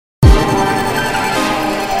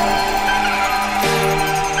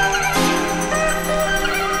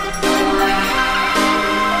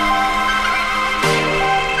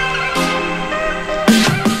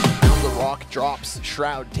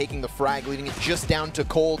Shroud taking the frag, leaving it just down to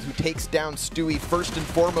Cold, who takes down Stewie first and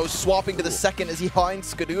foremost, swapping to the second as he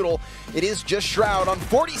finds Skadoodle. It is just Shroud on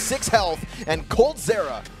 46 health, and Cold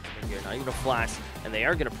Zera. Not even a flash, and they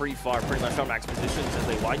are getting pretty much on max positions as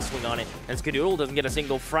they wide swing on it. And Skadoodle doesn't get a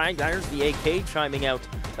single frag. There's the AK chiming out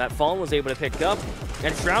that Fallen was able to pick up.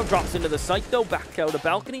 And Shroud drops into the site though, back out of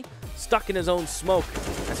balcony, stuck in his own smoke,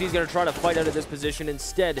 as he's going to try to fight out of this position.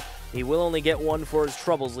 Instead, he will only get one for his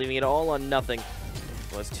troubles, leaving it all on nothing.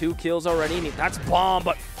 Well, has 2 kills already. That's bomb,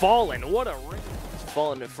 but Fallen, what a ring.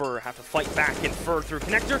 Fallen and Fur have to fight back, and Fur through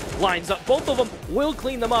connector lines up both of them, will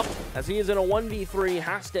clean them up as he is in a 1v3,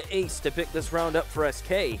 has to ace to pick this round up for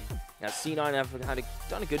SK. Now C9 have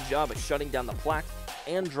done a good job of shutting down the plat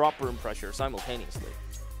and drop room pressure simultaneously.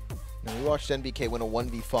 Now we watched NBK win a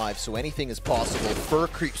 1v5, so anything is possible. Fur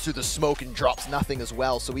creeps through the smoke and drops nothing as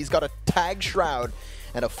well, so he's got a tag Shroud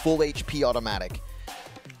and a full HP automatic,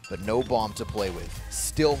 but no bomb to play with.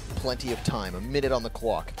 Still plenty of time, a minute on the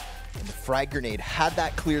clock. And the frag grenade, had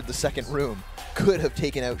that cleared the second room, could have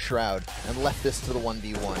taken out Shroud and left this to the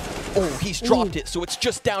 1v1. Oh, he's dropped it, so it's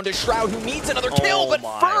just down to Shroud, who needs another kill, but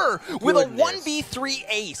Fur with a 1v3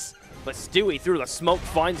 ace. But Stewie through the smoke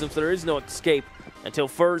finds him, so there is no escape until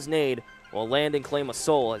Fur's nade will land and claim a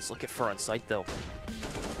soul. Let's look at Fur on sight though.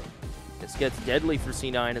 This gets deadly for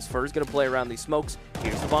C9 as Fur's going to play around these smokes.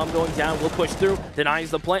 Here's the bomb going down, will push through,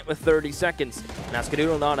 denies the plant with 30 seconds. Now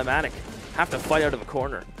Skadoodle and Automatic have to fight out of a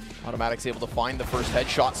corner. Automatic's able to find the first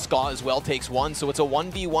headshot. Ska as well takes one, so it's a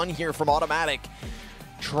 1v1 here from Automatic.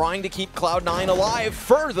 Trying to keep Cloud9 alive.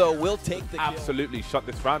 Fur, though, will take the kill. Absolutely shut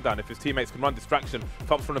this round down if his teammates can run distraction.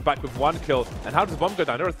 Phelps from the back with 1 kill. And how does the bomb go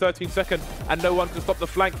down? There are 13 seconds, and no one can stop the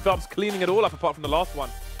flank. Phelps cleaning it all up apart from the last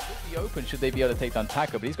one. Be open should they be able to take down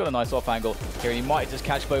Taco, but he's got a nice off angle here. He might just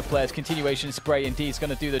catch both players. Continuation spray indeed is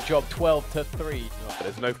going to do the job. 12-3. But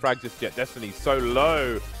there's no frag just yet. Destiny's so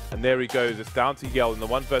low. And there he goes. It's down to Yell in the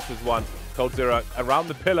 1 versus 1. Cold Zera around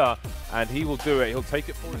the pillar, and he will do it. He'll take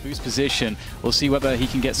it for him. Boost position. We'll see whether he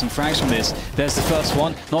can get some frags from this. There's the first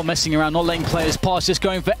one. Not messing around, not letting players pass, just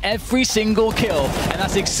going for every single kill. And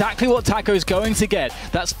that's exactly what Taco's going to get.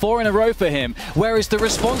 That's 4 in a row for him. Where is the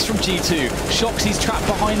response from G2? Shoxy's trapped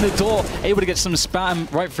behind the door, able to get some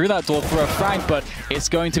spam right through that door for a frag, but it's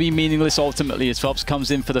going to be meaningless ultimately as Phelps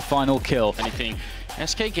comes in for the final kill. Anything.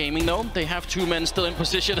 SK Gaming though, they have 2 men still in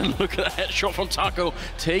position, and look at that headshot from Taco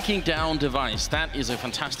taking down Device. That is a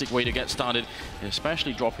fantastic way to get started,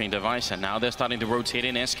 especially dropping Device, and now they're starting to rotate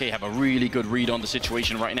in. SK have a really good read on the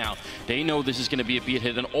situation right now. They know this is going to be a beat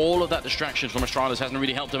hit, and all of that distraction from Astralis hasn't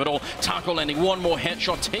really helped them at all. Taco landing 1 more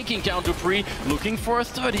headshot, taking down Dupree, looking for a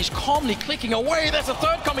 3rd. He's calmly clicking away. There's a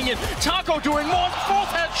 3rd coming in. Taco doing more, 4th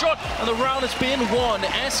headshot, and the round has been won.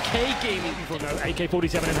 SK Gaming.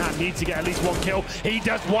 AK-47 in hand, needs to get at least 1 kill. He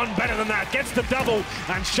does 1 better than that, gets the double,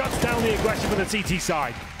 and shuts down the aggression from the CT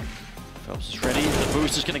side. Phelps is ready, the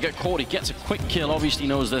boost is going to get caught, he gets a quick kill, obviously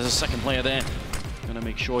knows there's a second player there. Going to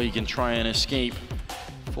make sure he can try and escape.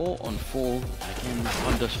 4 on 4, again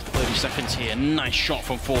under 30 seconds here, nice shot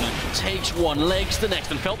from Fallen, takes 1, legs the next,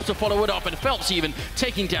 and Phelps to follow it up, and Phelps even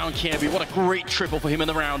taking down Kirby. What a great triple for him in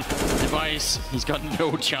the round. Device, he's got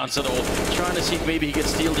no chance at all. Trying to see if maybe he can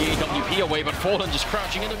steal the AWP away, but Fallen just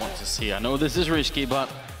crouching in the want to see. I know this is risky, but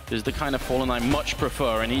this is the kind of Fallen I much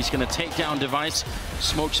prefer, and he's going to take down Device.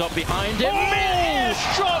 Smokes up behind him. Mid-air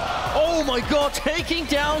shot! Oh my god, taking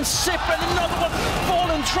down Sip, and another one.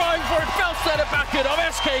 Fallen trying for it. Phelps let it back it up.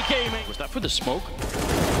 SK Gaming. Was that for the smoke?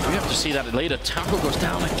 We have to see that later. Taco goes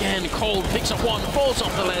down again. Cold picks up 1, falls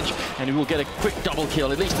off the ledge, and he will get a quick double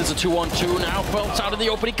kill. At least it's a 2-on-2 now. Phelps out in the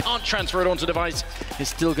open. He can't transfer it onto Device. It's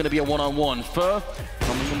still going to be a 1-on-1. Fur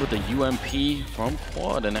coming in with the UMP from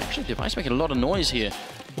Quad, and actually Device making a lot of noise here.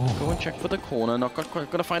 Go and check for the corner. Not quite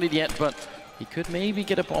gonna find it yet, but he could maybe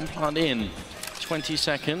get a bomb plant in. 20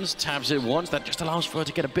 seconds, tabs it once. That just allows Fur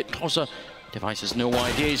to get a bit closer. Device has no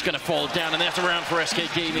idea. He's gonna fall down, and that's a round for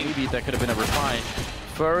SK Gaming. Maybe that could have been a reply.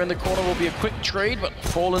 Fur in the corner will be a quick trade, but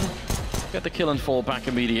Fallen get the kill and fall back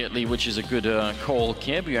immediately, which is a good call.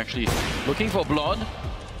 Kirby actually looking for blood.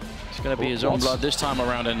 It's gonna be his own blood this time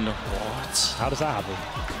around, and what? How does that happen?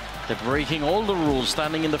 They're breaking all the rules,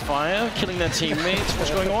 standing in the fire, killing their teammates.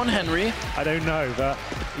 What's going on, Henry? I don't know, but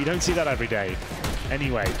you don't see that every day.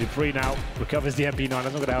 Anyway, Dupree now recovers the MP9. That's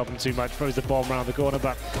not going to help him too much. Throws the bomb around the corner,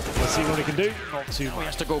 but let's see what he can do. Not too much. He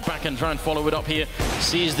has to go back and try and follow it up here.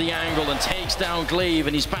 Sees the angle and takes down Glaive,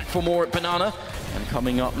 and he's back for more at Banana. And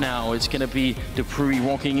coming up now. It's going to be Dupree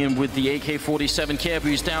walking in with the AK-47.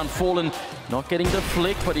 Caribou's down, fallen, not getting the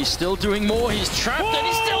flick, but he's still doing more. He's trapped and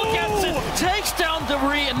he still gets it. Takes down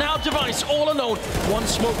Debris, and now Device all alone. One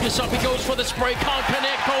smoke is up, he goes for the spray, can't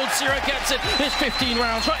connect. coldzera gets it. It's 15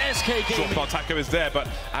 rounds for SK Gaming. Short Taco is there, but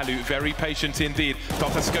Alu very patient indeed.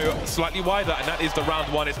 Does go slightly wider, and that is the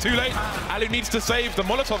round one. It's too late. Alu needs to save. The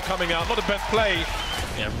Molotov coming out, not the best play.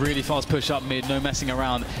 Yeah, really fast push up mid, no messing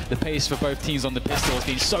around. The pace for both teams on the pistol has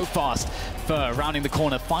been so fast. Fur rounding the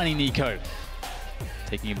corner, finding Nico.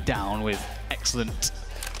 Taking him down with excellent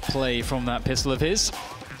play from that pistol of his.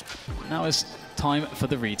 Now it's time for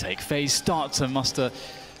the retake. FaZe start to muster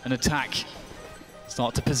an attack.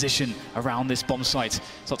 Start to position around this bomb site.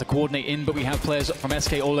 Start to coordinate in, but we have players from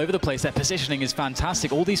SK all over the place. Their positioning is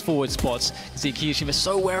fantastic. All these forward spots. You see Kiyoshima is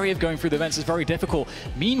so wary of going through the vents. It's very difficult.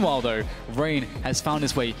 Meanwhile, though, Rain has found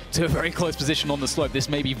his way to a very close position on the slope. This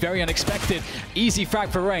may be very unexpected. Easy frag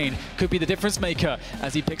for Rain. Could be the difference maker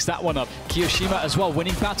as he picks that one up. Kiyoshima as well,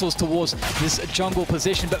 winning battles towards this jungle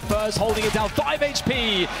position, but Fur's holding it down. 5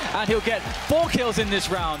 HP, and he'll get 4 kills in this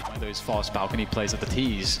round. One of those fast balcony plays at the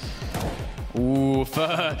tees. Ooh,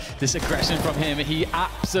 Fur, this aggression from him, he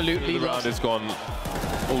absolutely the round is gone.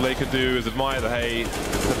 All they can do is admire the hay,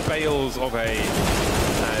 the bales of hay,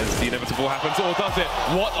 as the inevitable happens, or does it?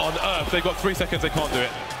 What on earth? They've got 3 seconds, they can't do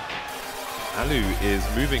it. Alu is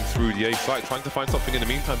moving through the A site, trying to find something in the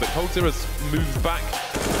meantime, but coldzera's moved back.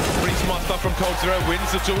 Pretty smart stuff from coldzera,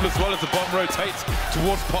 wins the duel as well as the bomb rotates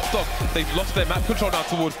towards Popdog. They've lost their map control now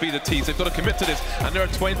towards B, the T's. They've got to commit to this, and there are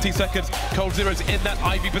 20 seconds. coldzera's in that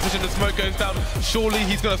Ivy position, the smoke goes down. Surely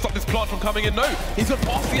he's going to stop this plant from coming in. No, he's going to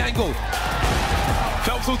pass the angle.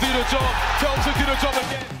 Phelps will do the job. Phelps will do the job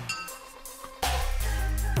again.